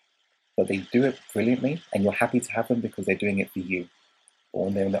 But they do it brilliantly, and you're happy to have them because they're doing it for you. But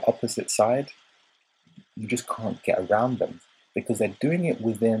when they're on the opposite side, you just can't get around them because they're doing it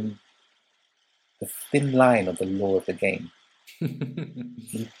within the thin line of the law of the game.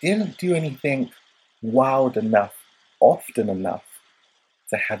 He didn't do anything wild enough, often enough,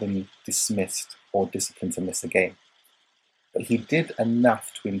 to have him dismissed or disciplined to miss a game. But he did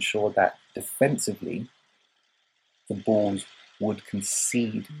enough to ensure that defensively, the Bulls would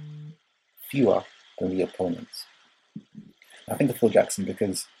concede fewer than the opponents. I think of Phil Jackson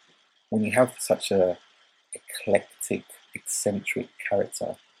because when you have such a eclectic, eccentric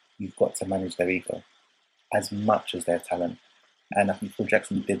character, you've got to manage their ego as much as their talent. And I think Phil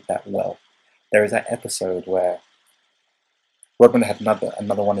Jackson did that well. There is that episode where Rodman had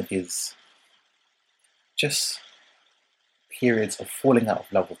another one of his just periods of falling out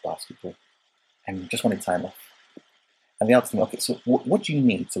of love with basketball and just wanted time off. And they asked him, "Okay, so what do you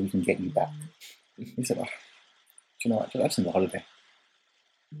need so we can get you back?" He said, "Oh, do you know what? I just need a holiday."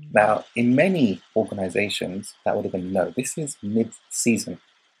 Now, in many organizations, that would have been no. This is mid-season.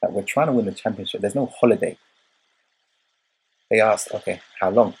 That we're trying to win the championship. There's no holiday. They asked, "Okay, how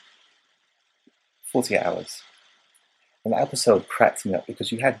long?" 48 hours. And the episode cracked me up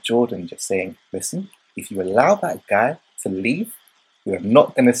because you had Jordan just saying, "Listen, if you allow that guy to leave, we're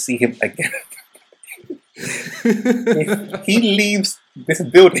not going to see him again." If he leaves this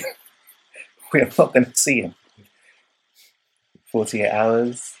building, we are not going to see him. 48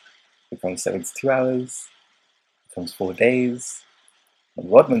 hours becomes 72 hours, becomes 4 days.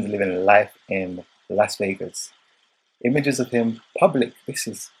 And Rodman's living life in Las Vegas. Images of him public. This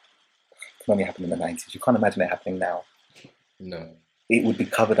can only happen in the 90s. You can't imagine it happening now. No. It would be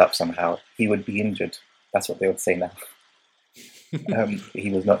covered up somehow. He would be injured. That's what they would say now. He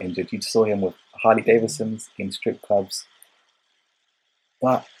was not injured. You saw him with Harley Davidsons in strip clubs.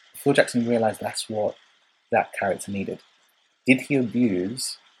 But Phil Jackson realized that's what that character needed. Did he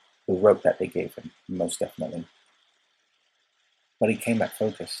abuse the rope that they gave him? Most definitely. But he came back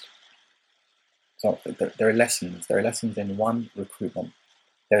focused. So there are lessons. There are lessons in one, recruitment.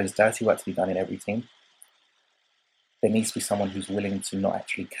 There is dirty work to be done in every team. There needs to be someone who's willing to not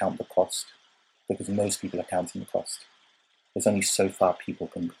actually count the cost, because most people are counting the cost. There's only so far people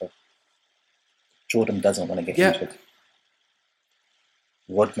can go. Jordan doesn't want to get injured.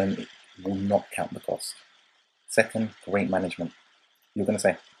 Rodman will not count the cost. Second, great management. You're going to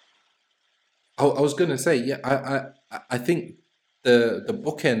say? I was going to say, yeah, I think the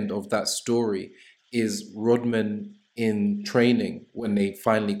bookend of that story is Rodman in training when they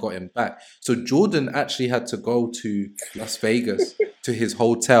finally got him back. So Jordan actually had to go to Las Vegas to his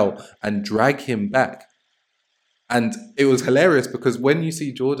hotel and drag him back. And it was hilarious because when you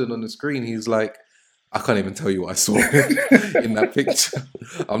see Jordan on the screen, he's like, I can't even tell you what I saw in that picture.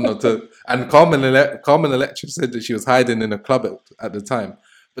 I'm not. And Carmen Electra said that she was hiding in a club at the time,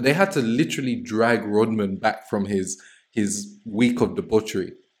 but they had to literally drag Rodman back from his week of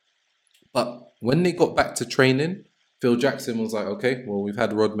debauchery. But when they got back to training, Phil Jackson was like, "Okay, well, we've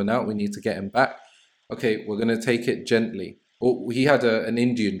had Rodman out. We need to get him back. Okay, we're gonna take it gently." Well, he had an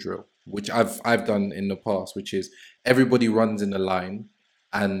Indian drill, which I've done in the past, which is everybody runs in a line,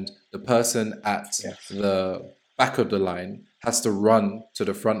 and the person at the back of the line has to run to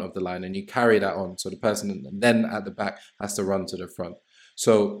the front of the line, and you carry that on. So the person then at the back has to run to the front.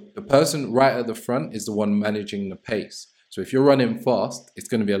 So the person right at the front is the one managing the pace. So if you're running fast, it's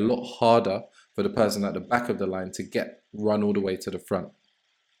going to be a lot harder for the person at the back of the line to run all the way to the front.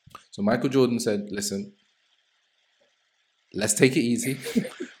 So Michael Jordan said, "Listen, let's take it easy.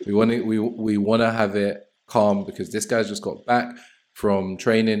 we want to have it calm because this guy's just got back from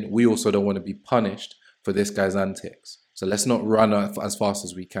training. We also don't want to be punished for this guy's antics. So let's not run as fast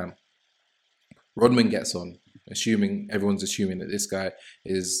as we can." Rodman gets on, everyone's assuming that this guy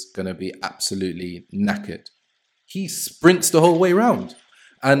is going to be absolutely knackered. He sprints the whole way round.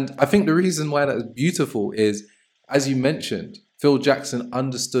 And I think the reason why that's beautiful is, as you mentioned, Phil Jackson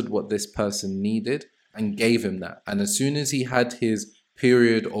understood what this person needed and gave him that. And as soon as he had his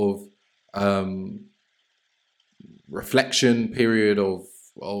period of reflection, period of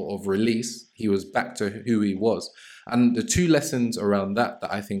release, he was back to who he was. And the two lessons around that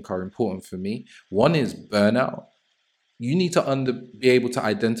I think are important for me. One is burnout. You need to be able to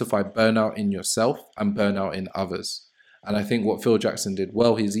identify burnout in yourself and burnout in others. And I think what Phil Jackson did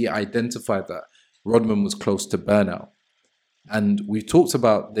well is he identified that Rodman was close to burnout. And we talked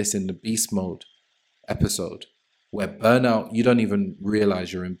about this in the Beast Mode episode, where burnout, you don't even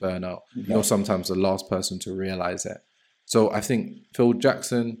realize you're in burnout. You're sometimes the last person to realize it. So I think Phil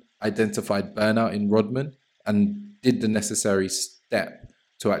Jackson identified burnout in Rodman and did the necessary step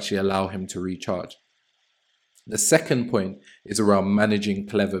to actually allow him to recharge. The second point is around managing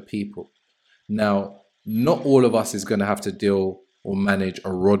clever people. Now, not all of us is going to have to deal or manage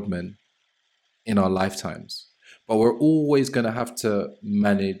a Rodman in our lifetimes, but we're always going to have to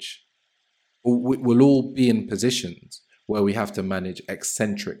manage, we'll all be in positions where we have to manage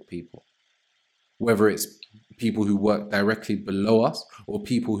eccentric people, whether it's people who work directly below us or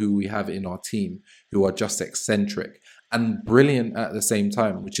people who we have in our team who are just eccentric and brilliant at the same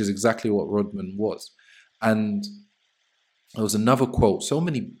time, which is exactly what Rodman was. And there was another quote, so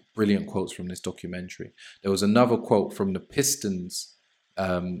many brilliant quotes from this documentary. There was another quote from the Pistons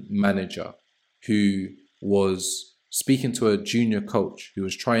manager who was speaking to a junior coach who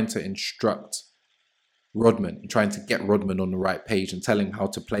was trying to instruct Rodman, trying to get Rodman on the right page and tell him how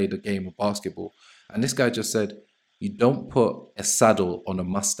to play the game of basketball. And this guy just said, "You don't put a saddle on a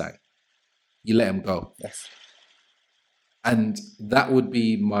Mustang. You let him go." Yes. And that would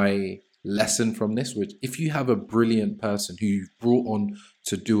be my lesson from this, which if you have a brilliant person who you've brought on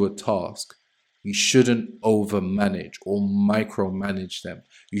to do a task, you shouldn't over-manage or micromanage them.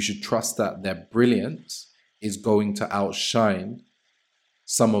 You should trust that their brilliance is going to outshine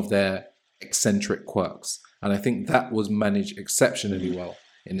some of their eccentric quirks. And I think that was managed exceptionally well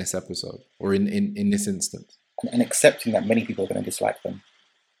in this episode, or in this instance. And accepting that many people are going to dislike them.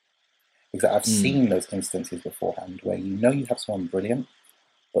 Because I've seen those instances beforehand where you know you have someone brilliant,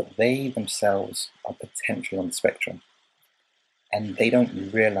 but they themselves are potentially on the spectrum. And they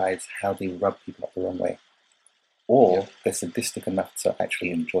don't realize how they rub people up the wrong way. Or they're sadistic enough to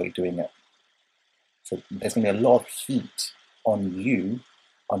actually enjoy doing it. So there's going to be a lot of heat on you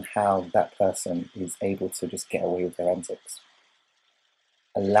on how that person is able to just get away with their antics.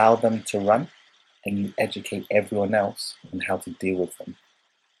 Allow them to run, and you educate everyone else on how to deal with them.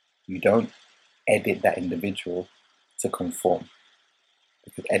 You don't edit that individual to conform.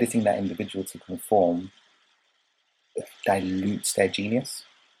 Because editing that individual to conform dilutes their genius.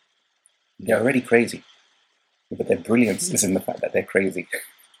 They're already crazy, but their brilliance is in the fact that they're crazy.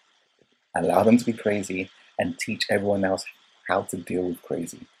 Allow them to be crazy and teach everyone else how to deal with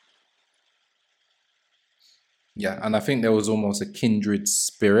crazy. Yeah, and I think there was almost a kindred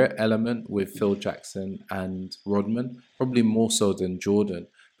spirit element with Phil Jackson and Rodman, probably more so than Jordan,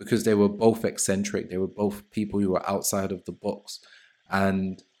 because they were both eccentric. They were both people who were outside of the box.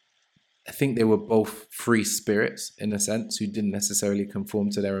 And I think they were both free spirits in a sense who didn't necessarily conform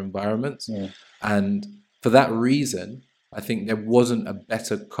to their environments. Yeah. And for that reason, I think there wasn't a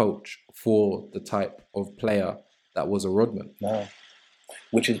better coach for the type of player that was a Rodman. No,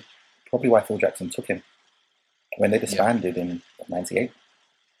 which is probably why Phil Jackson took him. When they disbanded in '98,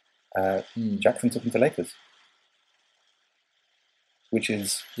 Jackson took him to Lakers. Which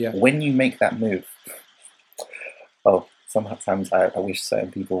is, when you make that move, Oh, sometimes I wish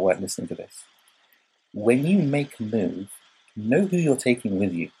certain people weren't listening to this. When you make a move, know who you're taking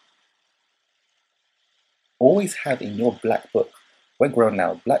with you. Always have in your black book. We're grown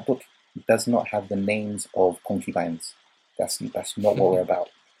now. Black book does not have the names of concubines. That's not what we're about.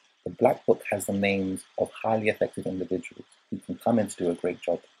 The black book has the names of highly effective individuals who can come in to do a great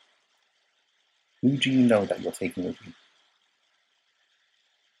job. Who do you know that you're taking with you?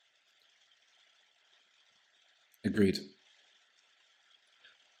 Agreed.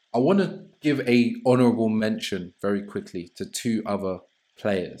 I want to give a honourable mention very quickly to two other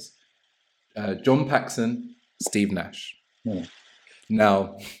players, John Paxson, Steve Nash.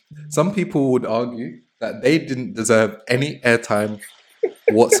 Now, some people would argue that they didn't deserve any airtime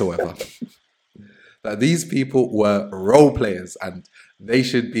whatsoever. That these people were role players and they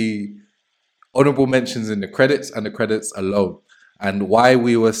should be honourable mentions in the credits and the credits alone. And why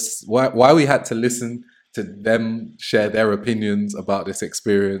we had to listen to them share their opinions about this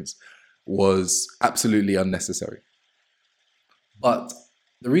experience was absolutely unnecessary. But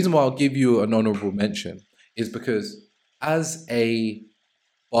the reason why I'll give you an honorable mention is because as a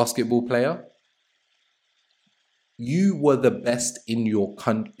basketball player, you were the best in your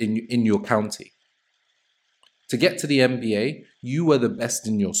county. To get to the NBA, you were the best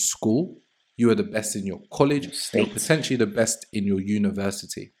in your school, you were the best in your college, you were potentially the best in your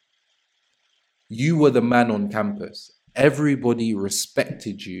university. You were the man on campus. Everybody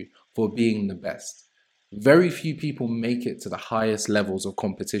respected you for being the best. Very few people make it to the highest levels of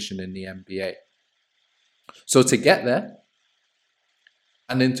competition in the NBA. So to get there,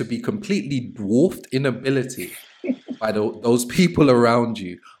 and then to be completely dwarfed in ability by those people around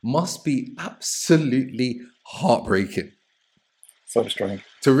you must be absolutely heartbreaking. So destroying.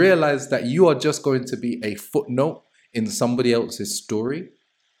 To realize that you are just going to be a footnote in somebody else's story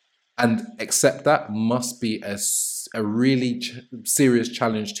and accept that must be a really serious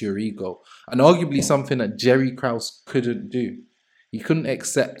challenge to your ego, and arguably something that Jerry Krause couldn't do. He couldn't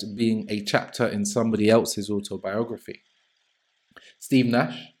accept being a chapter in somebody else's autobiography. Steve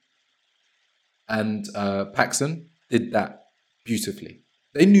Nash and Paxson did that beautifully.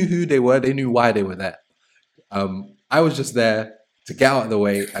 They knew who they were. They knew why they were there. I was just there to get out of the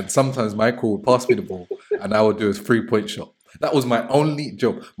way, and sometimes Michael would pass me the ball and I would do a 3-point shot. That was my only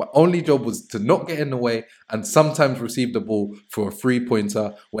job. My only job was to not get in the way and sometimes receive the ball for a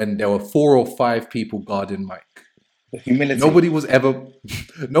 3-pointer when there were 4 or 5 people guarding Mike. The humility.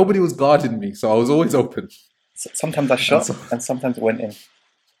 Nobody was guarding me, so I was always open. Sometimes I shot and sometimes it went in.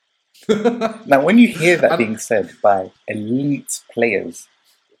 Now, when you hear that being said by elite players,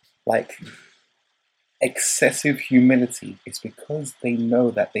 like excessive humility, it's because they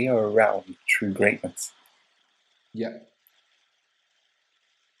know that they are around true greatness. Yeah.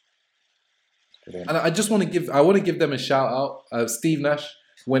 Brilliant. And I just want to give them a shout out. Steve Nash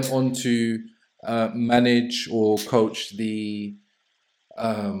went on to manage or coach the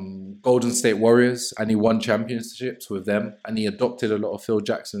Golden State Warriors, and he won championships with them, and he adopted a lot of Phil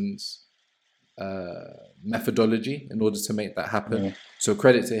Jackson's methodology in order to make that happen. Yeah. So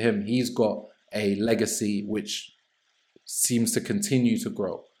credit to him. He's got a legacy which seems to continue to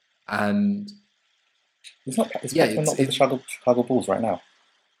grow. And it's not with the Chicago Bulls right now.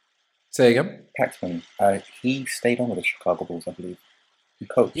 Say again? Paxman. He stayed on with the Chicago Bulls, I believe. He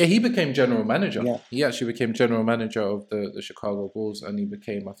coached. Yeah, he became general manager. Yeah. He actually became general manager of the Chicago Bulls, and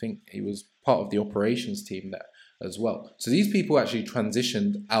I think he was part of the operations team there as well. So these people actually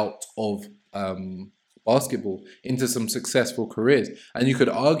transitioned out of basketball into some successful careers. And you could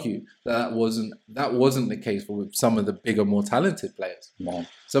argue that wasn't the case for some of the bigger, more talented players. No.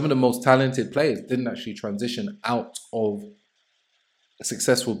 Some of the most talented players didn't actually transition out of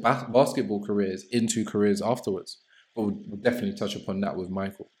successful basketball careers into careers afterwards. But we'll definitely touch upon that with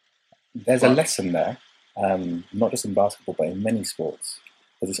Michael. There's a lesson there, not just in basketball, but in many sports.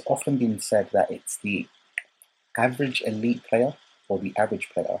 Because it's often been said that it's the average elite player or the average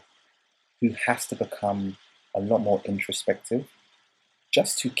player who has to become a lot more introspective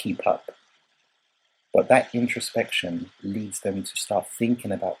just to keep up. But that introspection leads them to start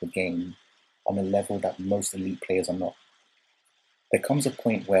thinking about the game on a level that most elite players are not. There comes a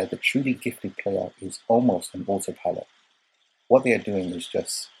point where the truly gifted player is almost an autopilot. What they are doing is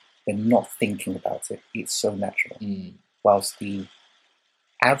they're not thinking about it. It's so natural. Whilst the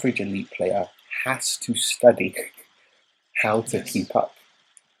average elite player has to study how to keep up.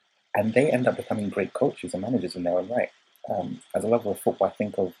 And they end up becoming great coaches and managers in their own right. As a lover of football, I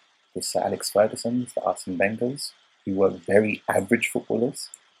think of the Sir Alex Fergusons, the Arsene Wengers, who were very average footballers.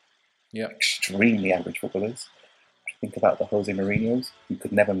 Yeah. Extremely average footballers. Think about the Jose Mourinhos, who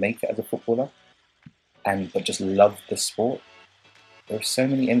could never make it as a footballer. but just love the sport. There are so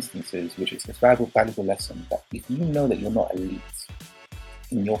many instances which it's a valuable lesson that if you know that you're not elite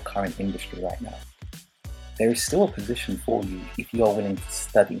in your current industry right now, there is still a position for you if you are willing to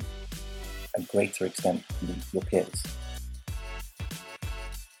study a greater extent than your peers.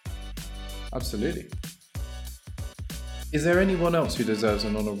 Absolutely. Is there anyone else who deserves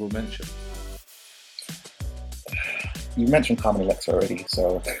an honourable mention? You mentioned Carmen Alexa already,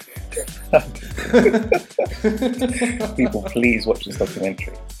 so people, please watch this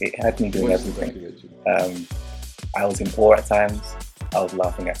documentary. It had me doing everything. I was in awe at times. I was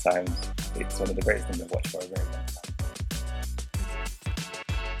laughing at times. It's one of the greatest things I've watched for a very long time.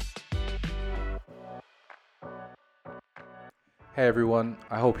 Hey everyone,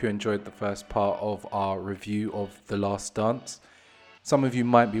 I hope you enjoyed the first part of our review of The Last Dance. Some of you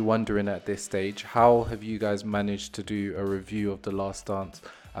might be wondering at this stage, how have you guys managed to do a review of The Last Dance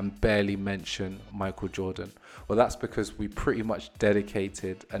and barely mention Michael Jordan? Well, that's because we pretty much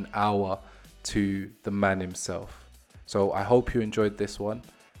dedicated an hour to the man himself. So I hope you enjoyed this one,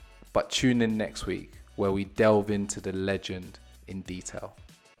 but tune in next week where we delve into the legend in detail.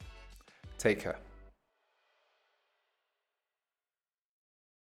 Take care.